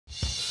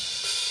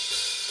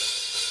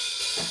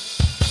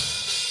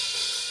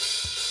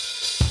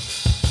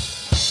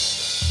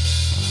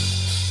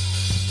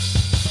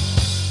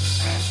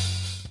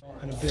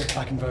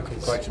backing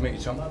vocals. Great to meet you,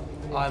 Tom.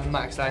 I'm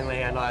Max Langley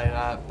and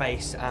I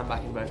bass and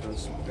backing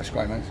vocals. That's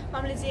great, mate.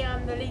 I'm Lizzie,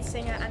 I'm the lead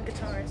singer and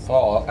guitarist.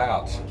 Oh,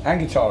 out. And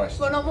guitarist.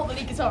 Well, no, I'm not the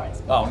lead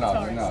guitarist. Oh, no,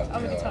 guitarist. no.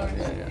 I'm a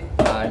guitarist.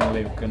 Yeah. I'm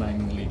Luke and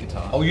I'm the lead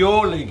guitar. Oh,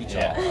 you're lead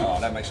guitar? Yeah. Oh,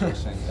 that makes a lot of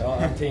sense.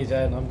 I'm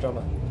TJ and I'm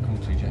drummer. Cool,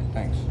 TJ.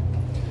 Thanks.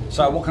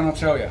 So, what can I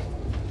tell you?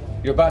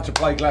 You're about to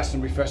play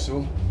Glastonbury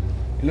Festival.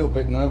 You're a little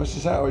bit nervous,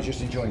 is that, or are you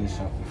just enjoying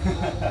yourself?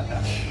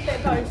 Bit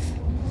of both.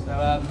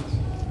 So,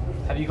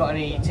 have you got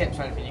any tips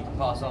or anything you can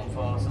pass on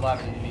for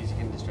surviving in the music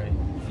industry?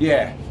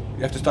 Yeah,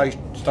 you have to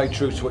stay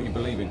true to what you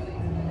believe in.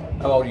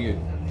 How old are you?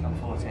 I'm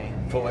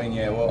 14. 14,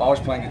 yeah. Well, I was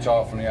playing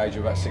guitar from the age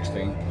of about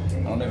 16,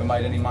 and I never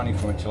made any money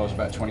from it till I was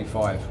about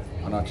 25.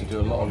 And I had to do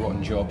a lot of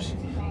rotten jobs,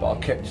 but I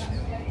kept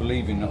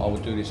believing that I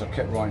would do this. I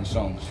kept writing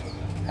songs,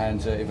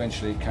 and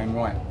eventually it came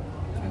right.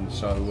 And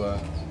so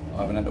I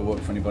haven't had to work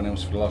for anybody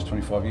else for the last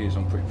 25 years.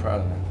 I'm pretty proud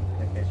of that.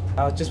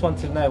 I just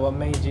wanted to know what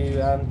made you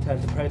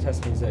turn to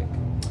protest music.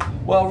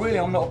 Well, really,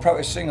 I'm not a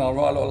protest singer. I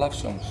write a lot of love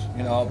songs.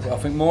 You know, I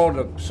think more of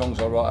the songs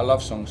I write are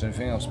love songs than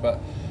anything else. But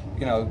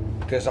you know,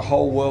 there's a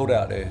whole world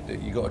out there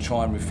that you got to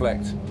try and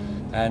reflect.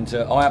 And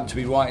I happened to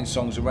be writing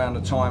songs around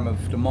the time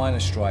of the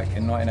miners' strike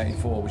in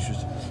 1984, which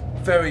was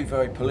very,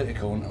 very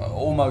political, and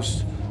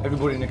almost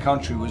everybody in the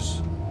country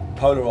was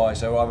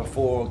polarised. They were either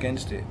for or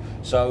against it.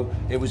 So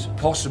it was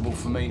possible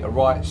for me to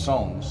write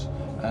songs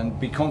and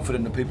be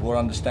confident that people would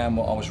understand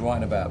what I was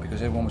writing about,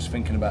 because everyone was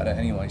thinking about that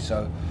anyway.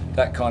 So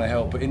that kind of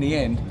helped. But in the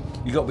end,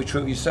 you got to be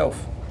true to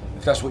yourself.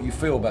 If that's what you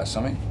feel about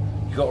something,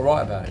 you got to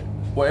write about it,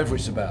 whatever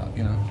it's about,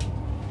 you know.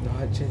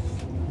 Right, cheers.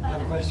 I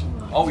have a question.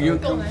 Oh, you?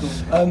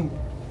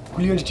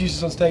 Will you introduce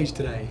us on stage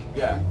today?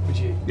 Yeah. Would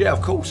you? Yeah,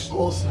 of course.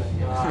 Awesome.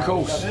 Of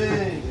course.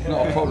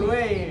 Not a problem.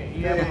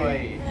 I've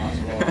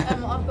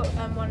got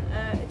one.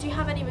 Do you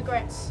have any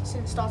regrets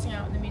since starting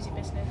out in the music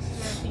business? Is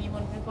there anything you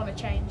want to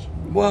change?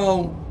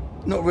 Well,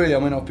 not really. I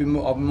mean, I've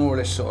more or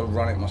less sort of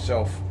run it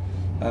myself,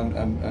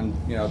 and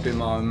you know, been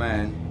my own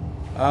man.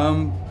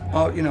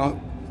 You know,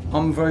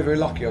 I'm very, very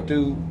lucky. I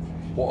do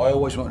what I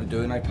always wanted to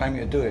do, and they pay me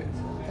to do it.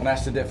 And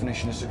that's the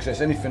definition of success.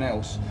 Anything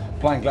else,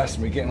 playing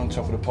Glastonbury, getting on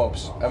top of the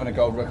pops, having a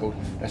gold record,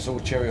 that's all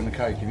cherry on the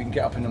cake. If you can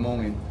get up in the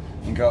morning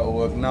and go to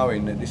work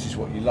knowing that this is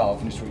what you love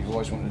and this is what you've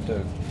always wanted to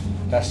do,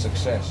 that's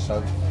success.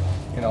 So,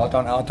 you know,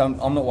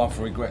 I'm not one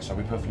for regrets. I'll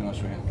be perfectly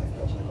honest with you.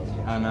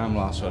 And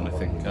last one, I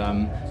think.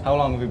 How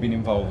long have you been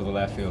involved with the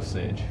left field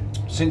stage?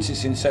 Since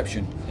its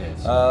inception.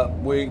 Yes.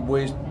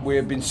 We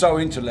have been so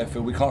into left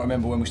field, we can't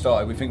remember when we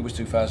started. We think it was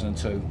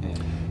 2002. Yeah.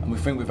 And we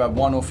think we've had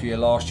one off year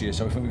last year,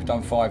 so we think we've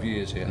done 5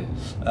 years here.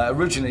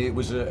 Originally, it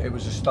was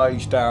a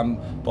stage down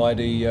by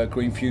the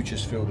Green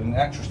Futures field, and the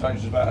actual stage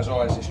was about as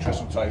high as this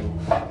trestle table.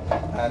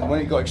 And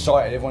when it got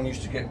excited, everyone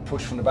used to get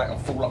pushed from the back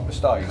and fall up the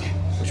stage,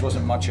 which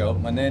wasn't much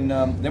help. And then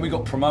we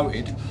got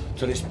promoted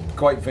to this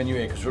great venue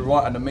here, because we're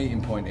right at the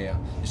meeting point here.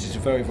 This is a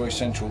very, very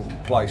central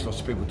place, lots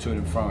of people to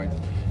and fro in.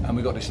 And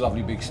we got this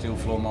lovely big steel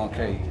floor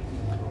marquee.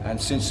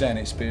 And since then,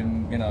 it's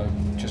been, you know,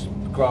 just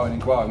growing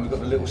and growing. We've got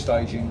the little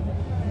staging.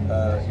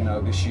 You know,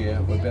 this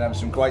year we've been having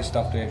some great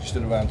stuff there. If you're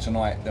still around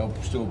tonight, they'll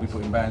still be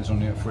putting bands on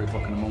there at 3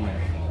 o'clock in the morning,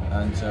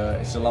 and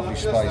it's a lovely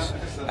space.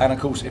 And of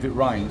course, if it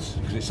rains,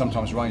 because it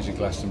sometimes rains in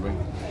Glastonbury,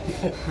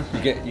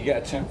 you get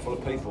a tent full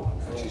of people,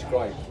 which is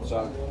great.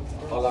 So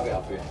I love it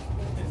up here.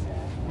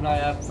 Can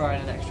I throw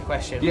in an extra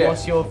question? Yeah.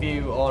 What's your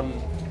view on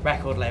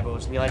record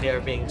labels and the idea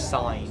of being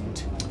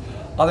signed?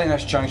 I think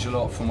that's changed a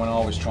lot from when I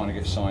was trying to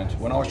get signed.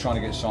 When I was trying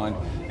to get signed,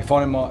 if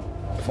I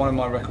wanted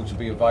my record to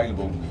be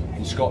available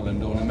in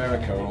Scotland or in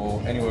America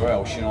or anywhere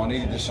else, you know, I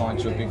needed to sign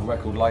to a big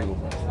record label.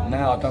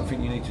 Now I don't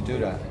think you need to do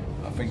that.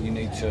 I think you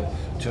need to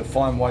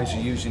find ways of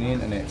using the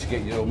internet to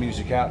get your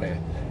music out there,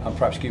 and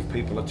perhaps give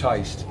people a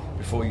taste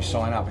before you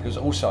sign up. Because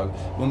also,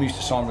 when we used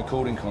to sign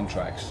recording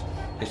contracts,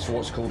 it's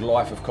what's called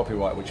life of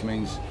copyright, which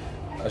means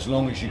as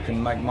long as you can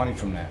make money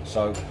from that.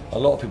 So a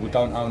lot of people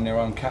don't own their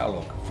own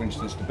catalogue. For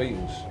instance, the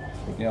Beatles.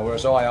 You know,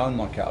 whereas I own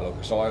my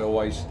catalogue, so I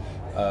always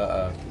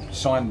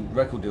signed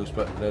record deals,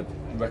 but the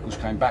records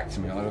came back to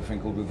me. I have a thing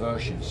called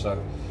reversion. So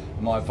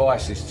my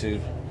advice is to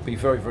be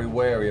very, very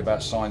wary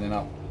about signing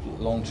up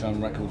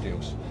long-term record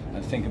deals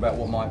and think about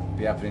what might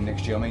be happening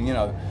next year. I mean, you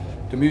know,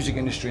 the music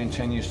industry in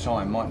 10 years'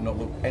 time might not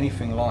look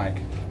anything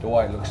like the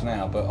way it looks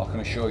now, but I can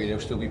assure you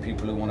there'll still be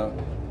people who want to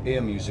hear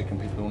music and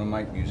people who want to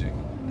make music.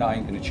 That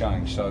ain't going to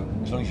change. So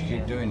as long as you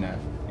keep doing that,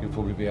 you'll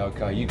probably be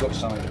okay. You've got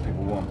something that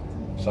people want.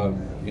 So,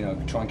 you know,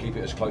 try and keep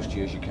it as close to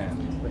you as you can.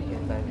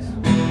 Wicked, thanks.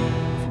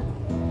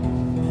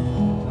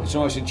 It's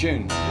nice in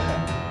tune. Don't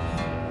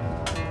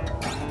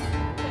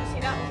see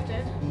that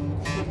often.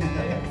 The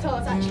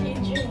guitar's actually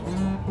in tune.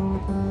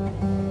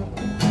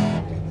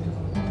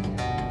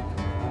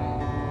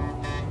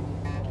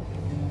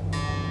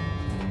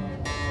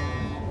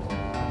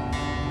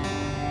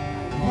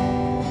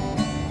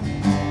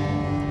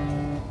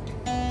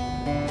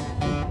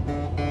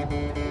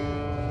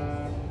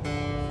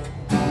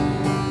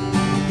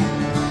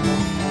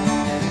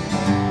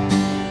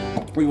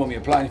 We want me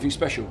to play anything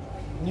special.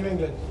 New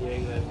England. New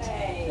England.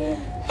 Hey.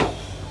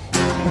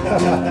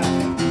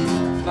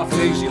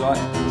 Nothing easy like.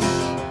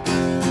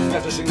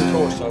 didn't have to sing the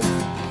chorus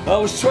though. I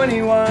was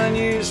 21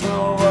 years when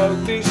I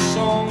wrote this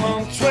song.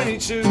 I'm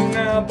 22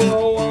 now, but I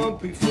won't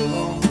be for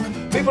long.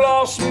 People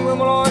ask me when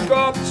will I grow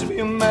up to be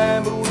a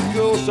man, but all the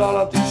girls I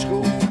loved in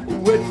school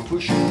already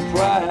pushing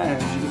prime.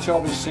 You can tell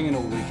I've been singing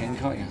all weekend,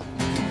 can't you?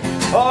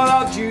 I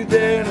loved you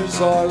then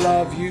as I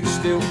love you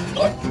still.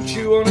 I put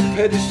you on a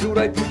pedestal,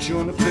 they put you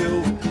on a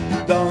pill.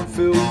 Don't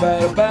feel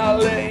bad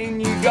about letting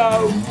you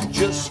go,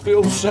 just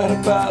feel sad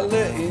about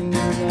letting you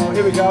know.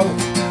 Here we go.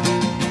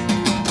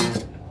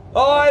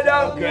 I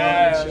don't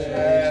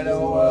care the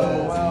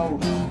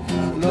world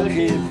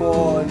looking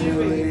for a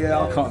new year.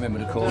 I can't remember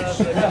the chorus.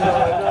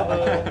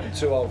 I'm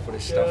too old for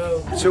this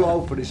stuff. Too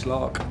old for this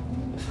lark.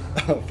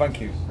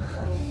 Thank you.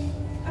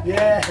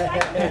 Yeah.